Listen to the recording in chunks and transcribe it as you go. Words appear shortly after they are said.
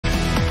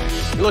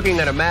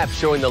Looking at a map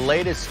showing the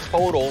latest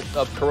total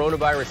of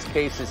coronavirus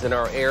cases in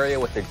our area,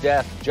 with a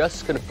death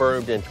just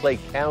confirmed in Clay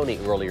County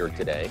earlier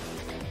today.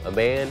 A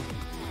man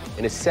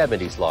in his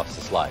 70s lost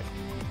his life.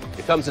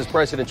 It comes as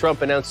President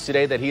Trump announced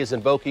today that he is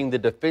invoking the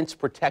Defense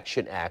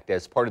Protection Act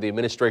as part of the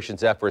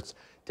administration's efforts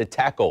to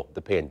tackle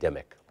the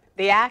pandemic.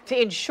 The act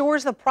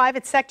ensures the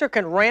private sector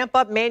can ramp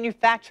up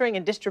manufacturing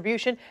and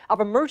distribution of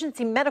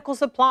emergency medical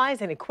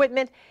supplies and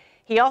equipment.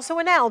 He also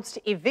announced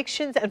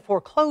evictions and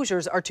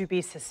foreclosures are to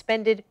be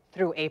suspended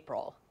through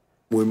April.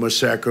 We must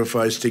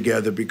sacrifice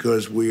together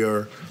because we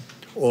are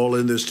all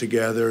in this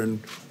together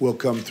and we'll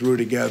come through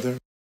together.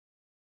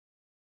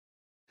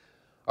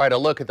 All right, a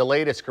look at the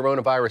latest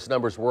coronavirus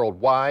numbers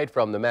worldwide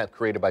from the map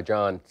created by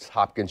Johns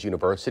Hopkins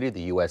University.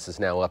 The U.S. is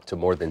now up to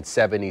more than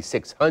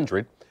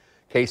 7,600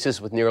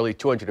 cases, with nearly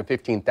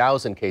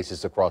 215,000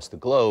 cases across the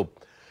globe.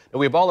 And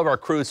we have all of our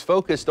crews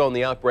focused on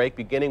the outbreak,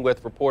 beginning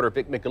with reporter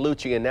Vic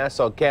Micolucci in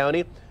Nassau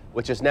County,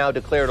 which has now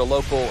declared a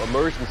local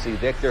emergency.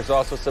 Vic, there's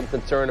also some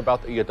concern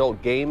about the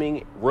adult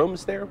gaming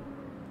rooms there.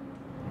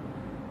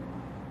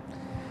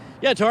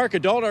 Yeah, Tarek,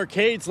 adult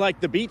arcades like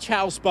the Beach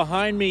House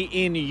behind me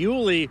in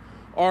Yulee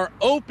are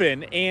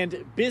open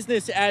and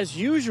business as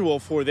usual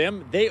for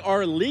them. They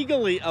are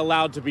legally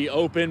allowed to be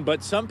open,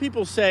 but some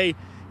people say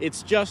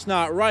it's just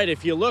not right.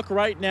 If you look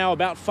right now,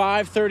 about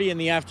 5:30 in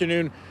the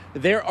afternoon,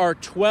 there are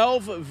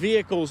 12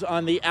 vehicles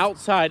on the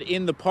outside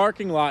in the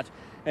parking lot,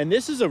 and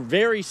this is a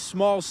very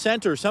small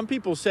center. Some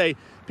people say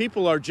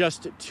people are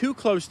just too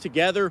close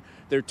together.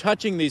 They're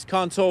touching these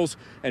consoles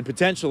and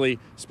potentially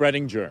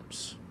spreading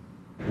germs.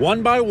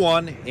 One by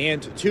one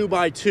and two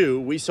by two,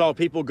 we saw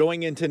people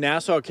going into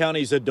Nassau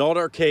County's adult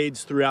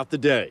arcades throughout the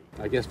day.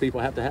 I guess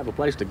people have to have a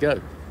place to go.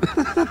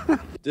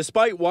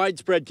 Despite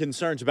widespread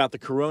concerns about the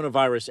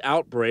coronavirus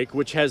outbreak,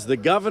 which has the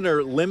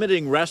governor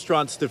limiting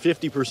restaurants to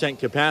 50%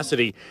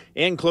 capacity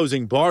and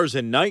closing bars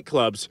and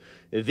nightclubs,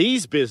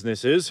 these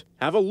businesses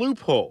have a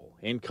loophole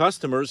and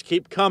customers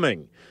keep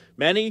coming.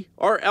 Many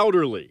are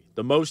elderly,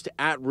 the most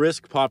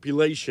at-risk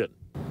population.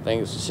 I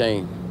think it's a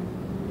shame,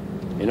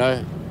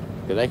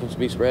 because they can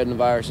be spreading the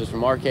viruses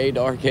from arcade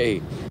to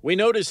arcade. We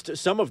noticed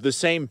some of the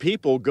same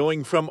people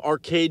going from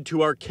arcade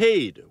to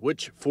arcade,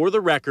 which, for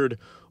the record,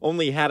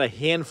 only had a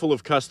handful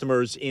of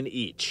customers in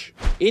each.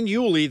 In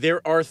Yulee,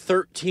 there are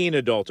 13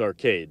 adult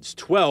arcades.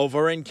 12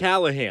 are in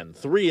Callahan,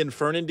 3 in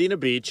Fernandina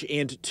Beach,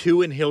 and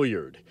 2 in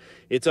Hilliard.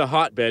 It's a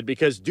hotbed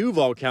because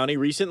Duval County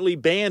recently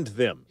banned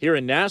them. Here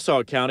in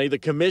Nassau County, the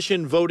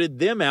commission voted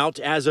them out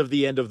as of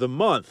the end of the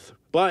month,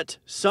 but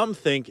some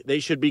think they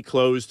should be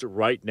closed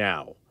right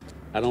now.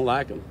 I don't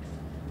like them.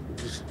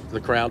 Just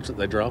the crowds that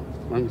they draw.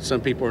 Some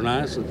people are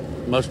nice,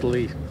 and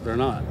mostly they're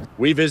not.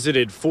 We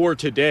visited 4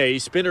 today.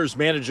 Spinner's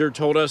manager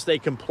told us they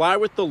comply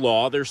with the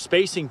law, they're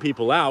spacing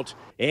people out,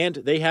 and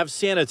they have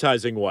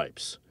sanitizing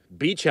wipes.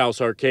 Beach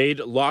House Arcade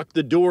locked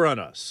the door on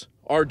us.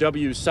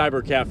 RW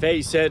Cyber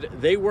Cafe said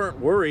they weren't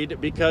worried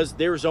because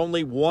there's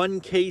only one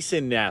case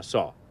in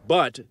Nassau,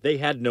 but they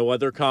had no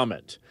other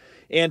comment.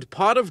 And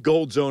Pot of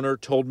Gold's owner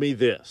told me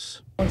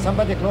this. When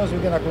somebody closes,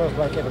 we're going to close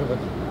like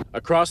everybody.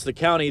 Across the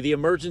county, the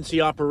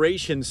Emergency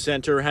Operations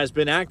Center has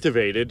been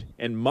activated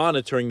and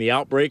monitoring the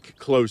outbreak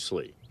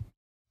closely.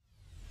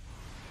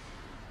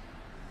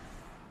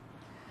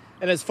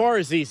 And as far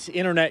as these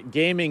internet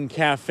gaming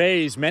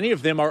cafes, many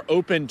of them are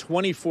open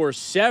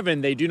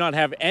 24/7. They do not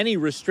have any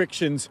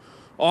restrictions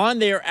on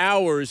their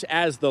hours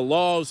as the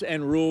laws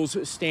and rules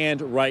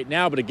stand right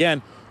now. But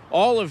again,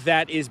 all of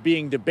that is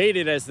being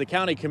debated as the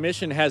county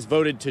commission has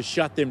voted to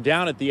shut them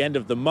down at the end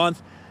of the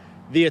month.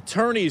 The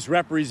attorneys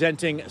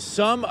representing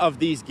some of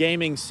these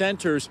gaming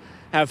centers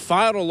have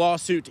filed a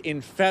lawsuit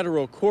in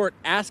federal court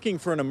asking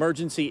for an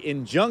emergency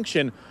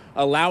injunction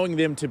allowing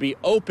them to be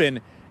open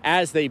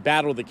as they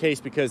battle the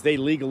case because they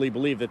legally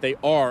believe that they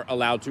are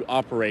allowed to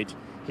operate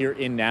here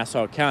in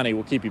Nassau County.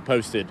 We'll keep you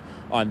posted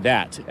on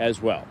that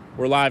as well.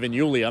 We're live in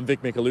Yulee. I'm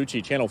Vic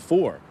Micolucci, Channel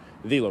 4,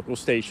 the local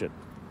station.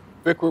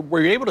 Vic,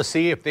 were you able to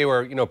see if they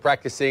were,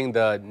 practicing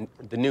the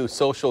new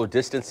social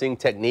distancing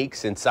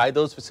techniques inside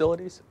those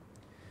facilities?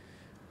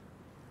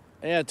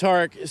 Yeah,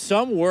 Tarek,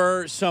 some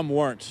were, some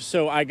weren't.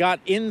 So I got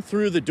in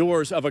through the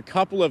doors of a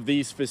couple of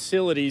these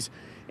facilities,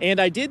 and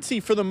I did see,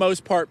 for the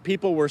most part,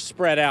 people were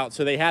spread out.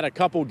 So they had a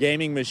couple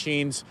gaming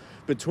machines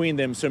between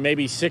them, so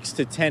maybe 6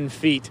 to 10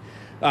 feet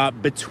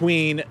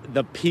between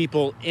the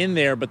people in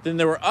there. But then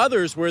there were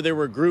others where there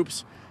were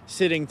groups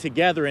sitting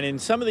together. And in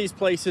some of these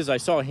places, I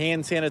saw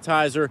hand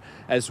sanitizer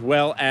as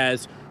well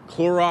as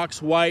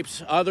Clorox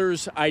wipes.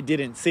 Others, I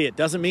didn't see. It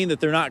doesn't mean that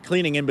they're not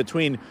cleaning in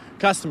between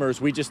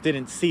customers. We just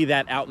didn't see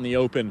that out in the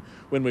open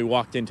when we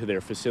walked into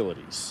their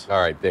facilities.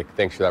 All right, Vic,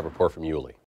 thanks for that report from Yulee.